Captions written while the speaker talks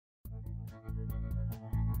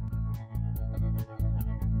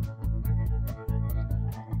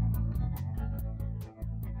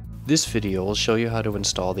This video will show you how to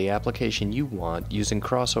install the application you want using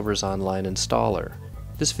Crossover's online installer.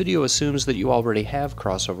 This video assumes that you already have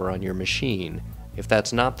Crossover on your machine. If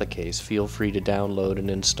that's not the case, feel free to download and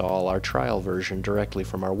install our trial version directly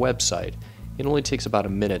from our website. It only takes about a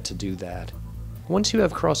minute to do that. Once you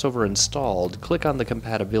have Crossover installed, click on the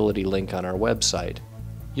compatibility link on our website.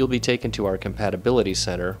 You'll be taken to our compatibility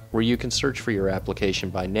center where you can search for your application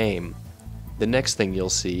by name. The next thing you'll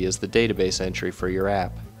see is the database entry for your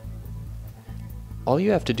app. All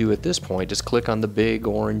you have to do at this point is click on the big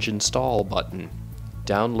orange install button,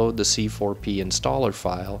 download the C4P installer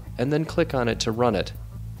file, and then click on it to run it.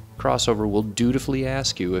 Crossover will dutifully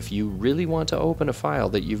ask you if you really want to open a file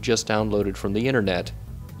that you've just downloaded from the internet.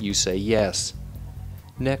 You say yes.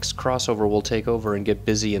 Next, Crossover will take over and get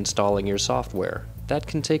busy installing your software. That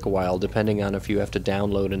can take a while depending on if you have to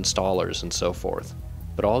download installers and so forth.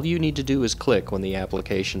 But all you need to do is click when the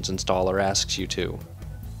application's installer asks you to.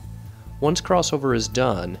 Once Crossover is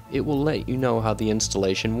done, it will let you know how the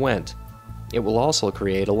installation went. It will also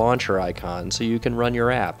create a launcher icon so you can run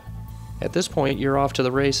your app. At this point, you're off to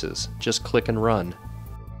the races. Just click and run.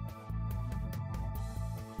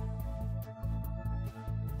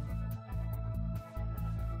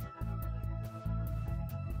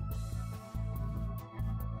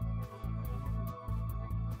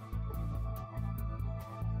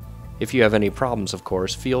 If you have any problems, of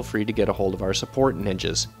course, feel free to get a hold of our support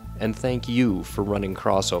ninjas, and thank you for running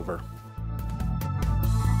Crossover.